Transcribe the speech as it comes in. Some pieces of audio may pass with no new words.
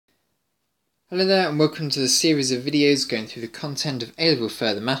Hello there and welcome to the series of videos going through the content of A-Level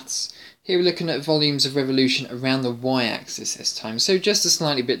Further Maths. Here we're looking at volumes of revolution around the y-axis this time, so just a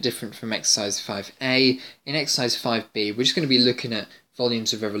slightly bit different from exercise 5a. In exercise 5b we're just going to be looking at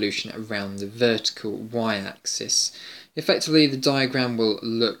volumes of revolution around the vertical y-axis. Effectively the diagram will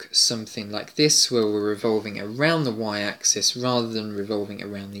look something like this, where we're revolving around the y-axis rather than revolving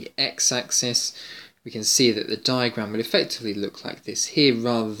around the x-axis. We can see that the diagram will effectively look like this here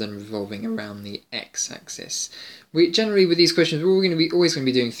rather than revolving around the x-axis. Generally with these questions we're always going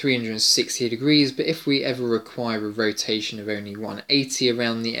to be doing 360 degrees, but if we ever require a rotation of only 180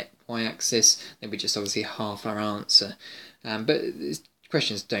 around the y-axis, then we just obviously half our answer. But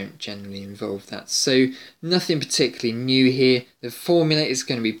questions don't generally involve that, so nothing particularly new here. The formula is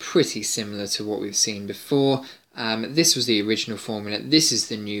going to be pretty similar to what we've seen before. This was the original formula, this is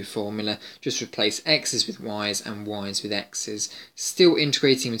the new formula, just replace x's with y's and y's with x's. Still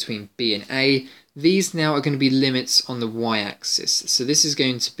integrating between b and a. These now are going to be limits on the y-axis, so this is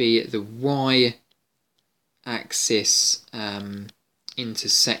going to be the y-axis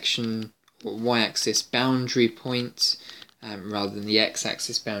intersection, or y-axis boundary point, rather than the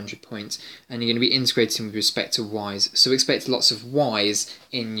x-axis boundary point, and you're going to be integrating with respect to y's. So expect lots of y's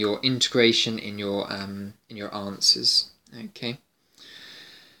in your integration, in your answers. Okay.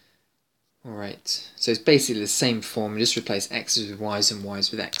 Alright, so it's basically the same form, just replace x's with y's and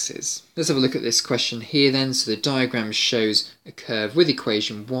y's with x's. Let's have a look at this question here then. So the diagram shows a curve with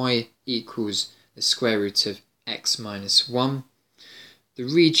equation y equals the square root of x minus 1. The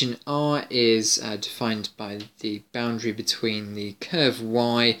region R is defined by the boundary between the curve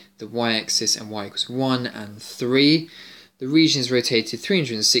y, the y-axis, and y equals 1 and 3. The region is rotated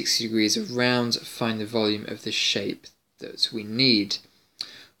 360 degrees around. Find the volume of the shape that we need.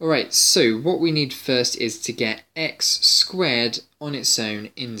 Alright, so what we need first is to get x squared on its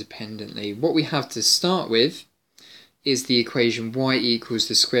own independently. What we have to start with is the equation y equals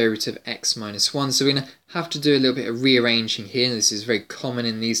the square root of x minus 1. So we're going to have to do a little bit of rearranging here. This is very common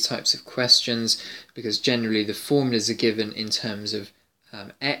in these types of questions because generally the formulas are given in terms of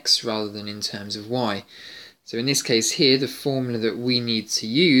x rather than in terms of y. So in this case here, the formula that we need to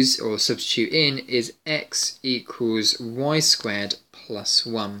use or substitute in is x equals y squared plus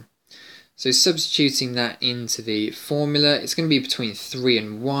 1. So substituting that into the formula, it's going to be between 3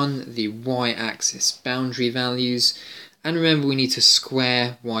 and 1, the y-axis boundary values. And remember, we need to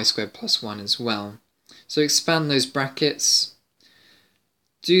square y squared plus 1 as well. So expand those brackets,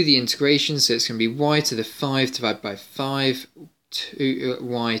 do the integration, so it's going to be y to the 5 divided by 5,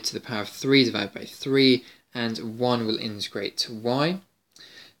 y to the power of 3 divided by 3, and 1 will integrate to y.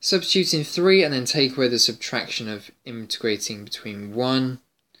 Substitute in 3 and then take away the subtraction of integrating between 1.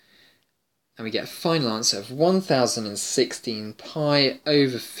 And we get a final answer of 1016 pi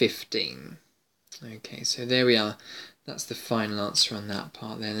over 15. Okay, so there we are. That's the final answer on that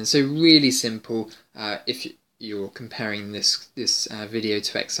part then. And so really simple if you're comparing this video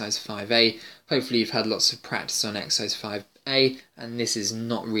to exercise 5a. Hopefully you've had lots of practice on exercise 5a, and this is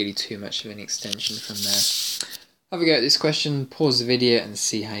not really too much of an extension from there. Have a go at this question, pause the video and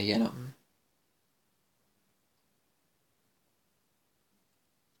see how you get on.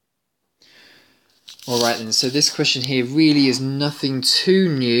 Alright then, so this question here really is nothing too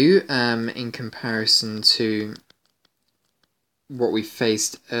new in comparison to what we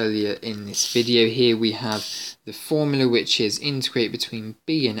faced earlier in this video. Here we have the formula, which is integrate between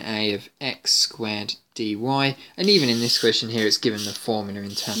b and a of x squared dy, and even in this question here it's given the formula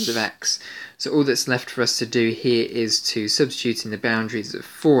in terms of x. So all that's left for us to do here is to substitute in the boundaries of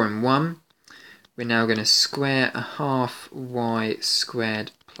 4 and 1. We're now going to square a half y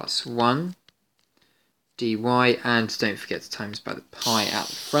squared plus 1 dy, and don't forget to times by the pi at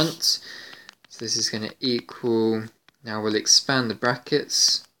the front. So this is going to equal, now we'll expand the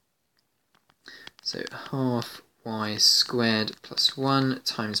brackets, so half y squared plus 1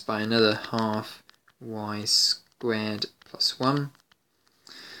 times by another half y squared plus 1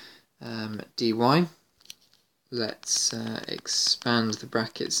 dy. Let's expand the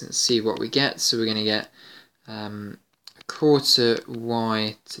brackets and see what we get. So we're going to get a quarter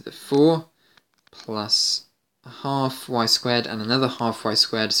y to the 4 plus a half y squared and another half y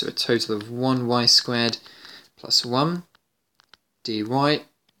squared, so a total of 1y squared plus 1 dy. So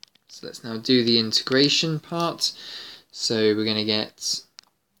let's now do the integration part. So we're going to get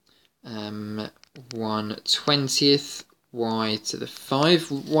 1/20th y to the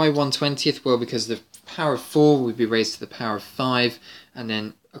 5. Why 1/20th? Well, because the power of 4 would be raised to the power of 5, and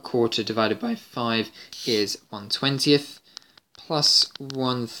then a quarter divided by 5 is 1/20th. Plus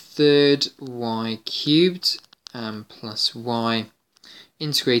 1/3 y cubed plus y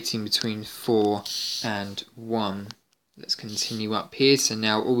integrating between 4 and 1. Let's continue up here. So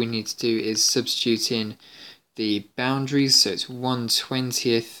now all we need to do is substitute in the boundaries. So it's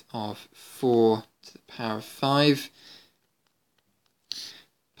 1/20th of 4 to the power of 5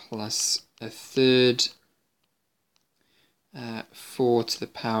 plus a third 4 to the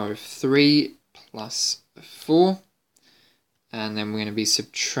power of 3 plus 4. And then we're going to be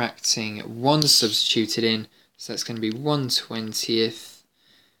subtracting 1 substituted in. So that's going to be 1/20th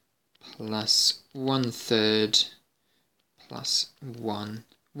plus 1/3 plus 1.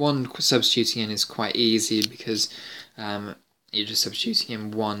 1 substituting in is quite easy because you're just substituting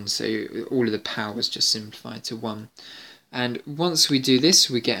in 1, so all of the powers just simplified to 1. And once we do this,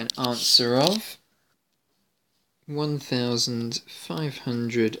 we get an answer of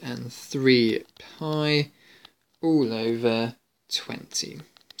 1503 pi all over 20.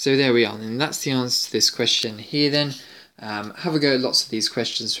 So there we are, and that's the answer to this question here then. Have a go at lots of these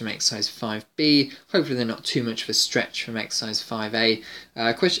questions from exercise 5b. Hopefully they're not too much of a stretch from exercise 5a.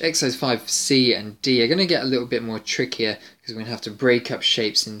 Exercise 5c and d are going to get a little bit more trickier because we're going to have to break up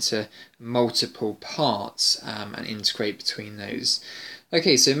shapes into multiple parts and integrate between those.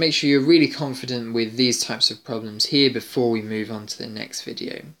 Okay, so make sure you're really confident with these types of problems here before we move on to the next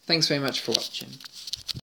video. Thanks very much for watching.